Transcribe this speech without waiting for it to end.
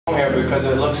there because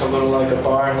it looks a little like a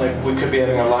barn, like we could be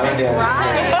having a line dance in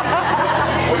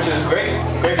here. Which is great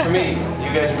for me.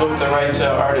 You guys booked the right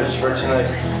artists for tonight.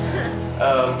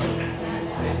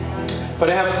 But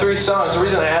I have 3 songs. The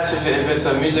reason I asked if it's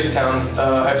a music town,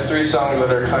 I have 3 songs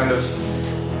that are kind of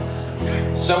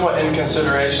somewhat in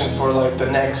consideration for like the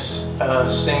next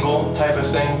single type of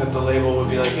thing that the label would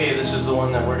be like, hey, this is the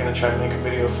one that we're going to try to make a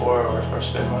video for or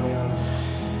spend money on.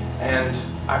 And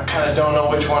I kind of don't know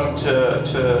which one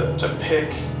to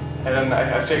pick, and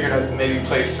I figured I'd maybe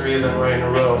play 3 of them right in a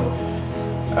row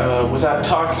without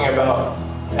talking about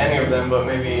any of them, but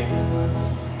maybe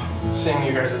seeing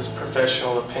you guys'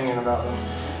 professional opinion about them.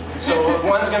 So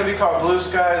one's going to be called Blue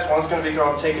Skies, one's going to be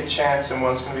called Take a Chance, and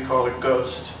one's going to be called A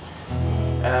Ghost.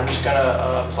 And I'm just going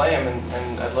to play them,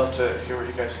 and I'd love to hear what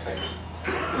you guys think.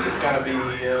 This is going to be...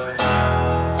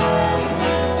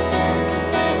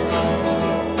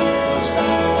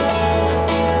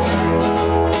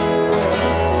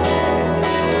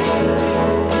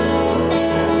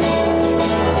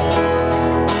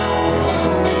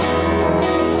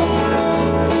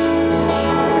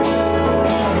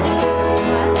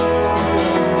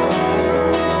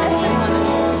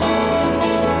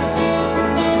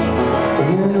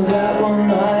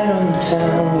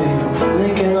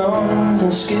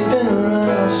 skipping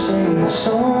around, singing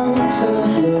songs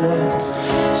of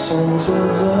love, songs of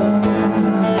love.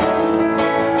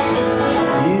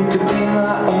 You could be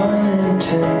my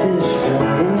unintended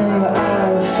friend. Remember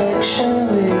our affection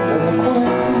way back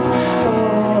when, oh,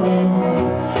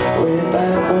 way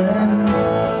back when.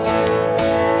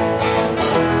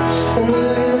 And look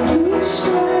at the blue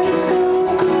skies go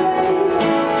grey.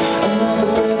 Another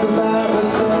breath of that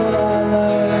recall I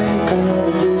like,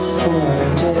 another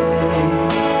disappointing day.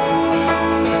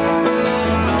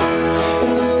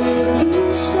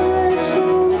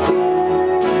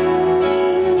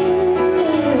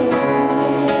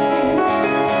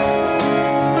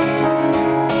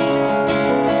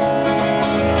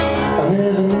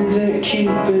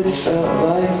 Cupid felt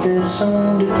like this,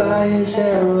 surrounded by his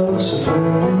arrows of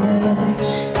loneliness.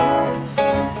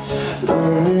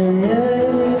 Loneliness.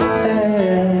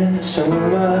 And when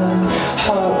my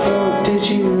heart broke, did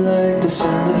you like the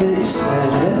sound of it? You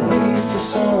said, at least the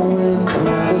song will come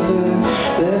out of her.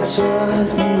 That's what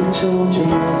you told your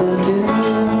mother, didn't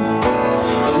you?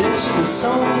 This was the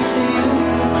song for you.